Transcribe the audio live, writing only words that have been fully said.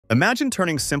Imagine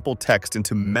turning simple text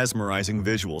into mesmerizing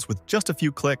visuals with just a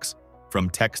few clicks. From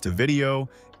text to video,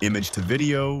 image to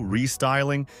video,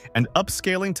 restyling, and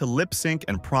upscaling to lip sync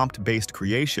and prompt-based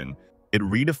creation, it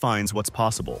redefines what's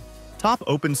possible. Top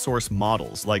open-source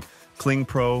models like Kling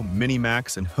Pro,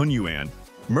 Minimax, and Hunyuan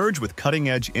merge with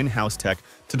cutting-edge in-house tech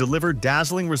to deliver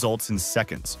dazzling results in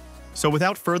seconds. So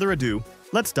without further ado,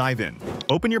 let's dive in.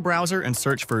 Open your browser and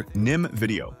search for Nim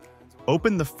Video.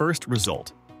 Open the first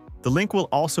result. The link will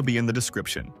also be in the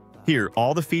description. Here,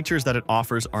 all the features that it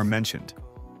offers are mentioned.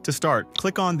 To start,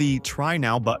 click on the Try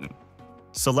Now button.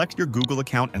 Select your Google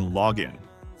account and log in.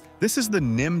 This is the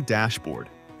Nim dashboard,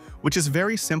 which is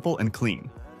very simple and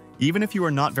clean. Even if you are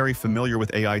not very familiar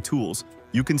with AI tools,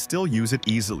 you can still use it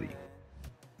easily.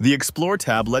 The Explore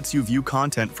tab lets you view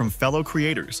content from fellow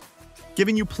creators,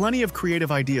 giving you plenty of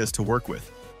creative ideas to work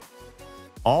with.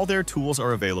 All their tools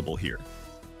are available here.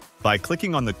 By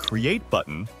clicking on the Create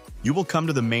button, you will come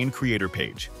to the main creator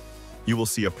page. You will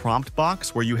see a prompt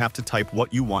box where you have to type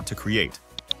what you want to create.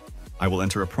 I will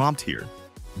enter a prompt here.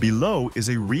 Below is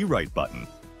a Rewrite button,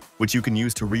 which you can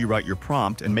use to rewrite your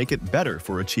prompt and make it better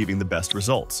for achieving the best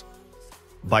results.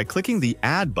 By clicking the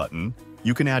Add button,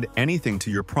 you can add anything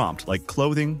to your prompt like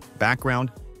clothing,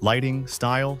 background, lighting,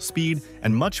 style, speed,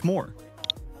 and much more.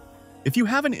 If you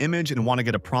have an image and want to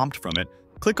get a prompt from it,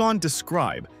 click on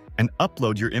Describe and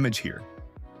upload your image here.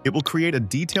 It will create a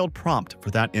detailed prompt for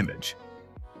that image.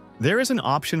 There is an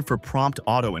option for Prompt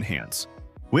Auto Enhance,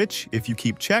 which, if you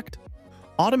keep checked,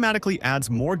 automatically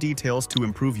adds more details to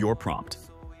improve your prompt.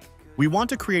 We want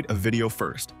to create a video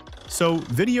first, so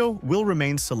video will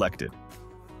remain selected.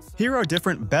 Here are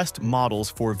different best models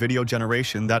for video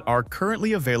generation that are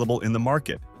currently available in the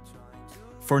market.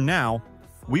 For now,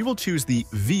 we will choose the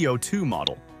VO2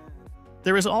 model.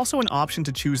 There is also an option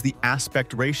to choose the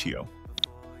aspect ratio.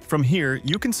 From here,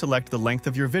 you can select the length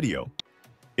of your video.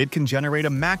 It can generate a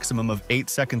maximum of 8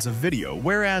 seconds of video,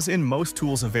 whereas in most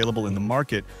tools available in the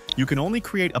market, you can only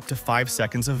create up to 5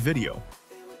 seconds of video.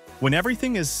 When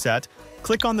everything is set,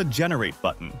 click on the Generate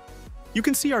button. You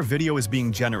can see our video is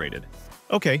being generated.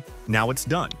 Okay, now it's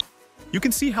done. You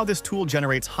can see how this tool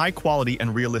generates high-quality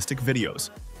and realistic videos.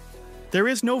 There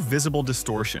is no visible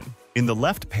distortion. In the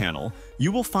left panel,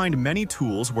 you will find many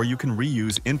tools where you can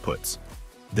reuse inputs.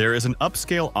 There is an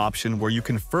upscale option where you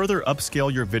can further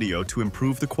upscale your video to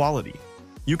improve the quality.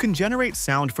 You can generate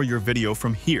sound for your video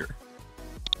from here.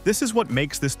 This is what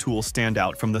makes this tool stand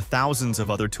out from the thousands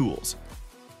of other tools.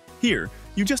 Here,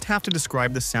 you just have to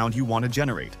describe the sound you want to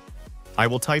generate. I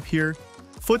will type here,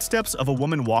 footsteps of a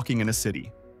woman walking in a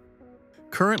city.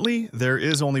 Currently, there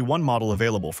is only one model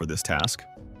available for this task.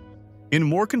 In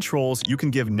more controls, you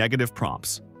can give negative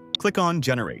prompts. Click on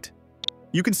Generate.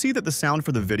 You can see that the sound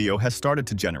for the video has started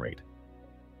to generate.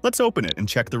 Let's open it and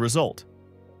check the result.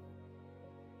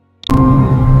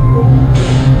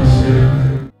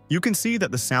 You can see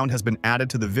that the sound has been added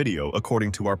to the video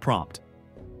according to our prompt.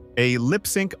 A lip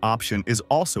sync option is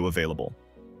also available.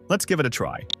 Let's give it a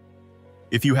try.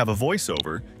 If you have a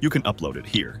voiceover, you can upload it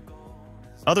here.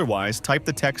 Otherwise, type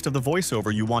the text of the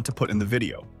voiceover you want to put in the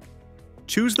video.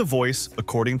 Choose the voice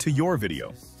according to your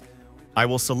video. I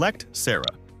will select Sarah.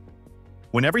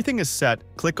 When everything is set,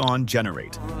 click on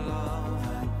Generate.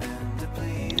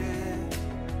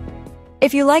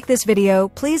 If you like this video,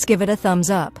 please give it a thumbs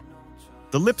up.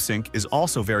 The lip sync is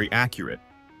also very accurate.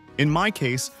 In my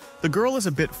case, the girl is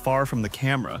a bit far from the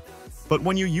camera, but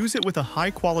when you use it with a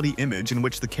high-quality image in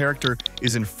which the character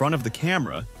is in front of the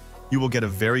camera, you will get a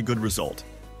very good result.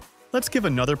 Let's give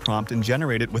another prompt and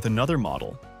generate it with another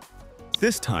model.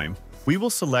 This time, we will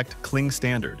select Kling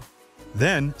Standard,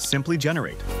 then simply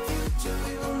generate.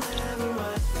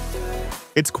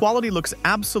 Its quality looks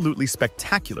absolutely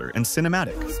spectacular and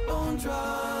cinematic.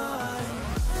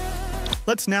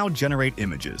 Let's now generate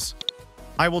images.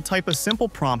 I will type a simple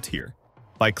prompt here.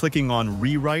 By clicking on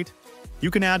Rewrite,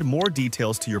 you can add more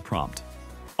details to your prompt.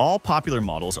 All popular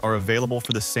models are available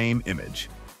for the same image.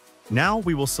 Now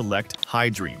we will select High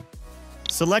Dream.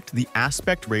 Select the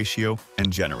aspect ratio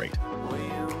and generate.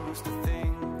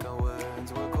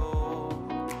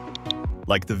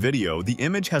 Like the video, the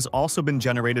image has also been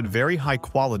generated very high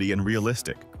quality and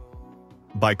realistic.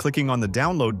 By clicking on the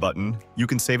Download button, you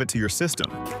can save it to your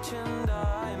system.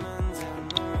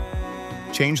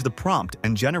 Change the prompt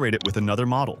and generate it with another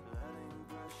model.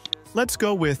 Let's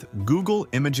go with Google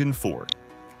Imagen 4.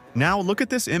 Now look at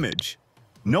this image.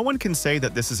 No one can say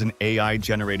that this is an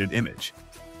AI-generated image.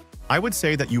 I would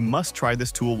say that you must try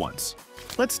this tool once.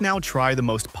 Let's now try the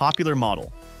most popular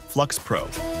model, Flux Pro.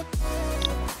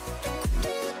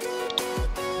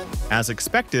 As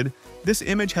expected, this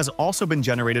image has also been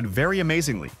generated very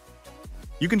amazingly.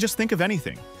 You can just think of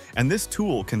anything, and this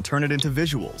tool can turn it into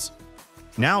visuals.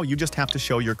 Now you just have to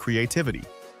show your creativity.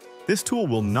 This tool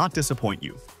will not disappoint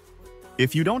you.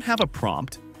 If you don't have a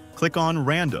prompt, click on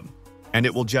Random, and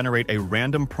it will generate a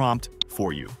random prompt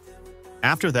for you.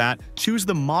 After that, choose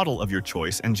the model of your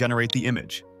choice and generate the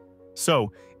image.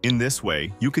 So, in this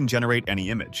way, you can generate any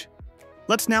image.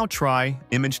 Let's now try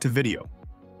image to video.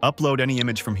 Upload any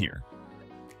image from here.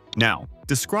 Now,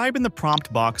 describe in the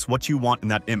prompt box what you want in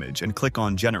that image and click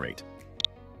on Generate.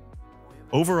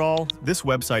 Overall, this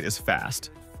website is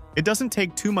fast. It doesn't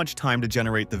take too much time to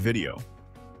generate the video.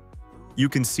 You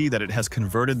can see that it has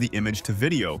converted the image to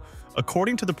video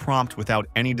according to the prompt without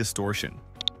any distortion.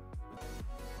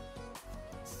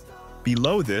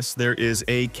 Below this, there is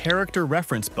a character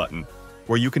reference button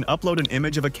where you can upload an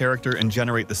image of a character and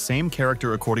generate the same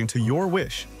character according to your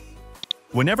wish.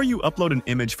 Whenever you upload an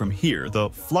image from here, the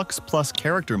Flux Plus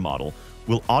character model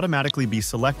will automatically be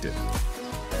selected.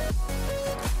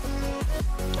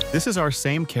 This is our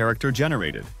same character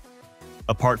generated.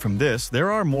 Apart from this,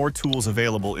 there are more tools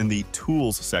available in the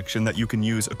Tools section that you can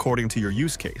use according to your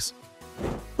use case.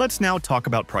 Let's now talk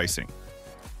about pricing.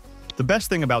 The best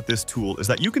thing about this tool is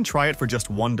that you can try it for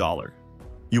just $1.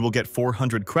 You will get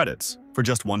 400 credits for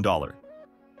just $1.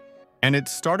 And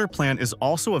its starter plan is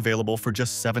also available for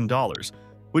just $7,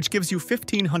 which gives you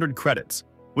 1,500 credits,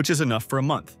 which is enough for a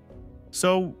month.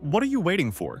 So, what are you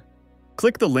waiting for?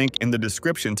 Click the link in the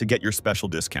description to get your special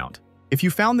discount. If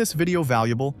you found this video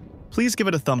valuable, please give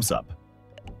it a thumbs up.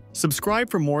 Subscribe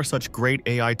for more such great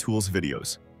AI tools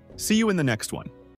videos. See you in the next one.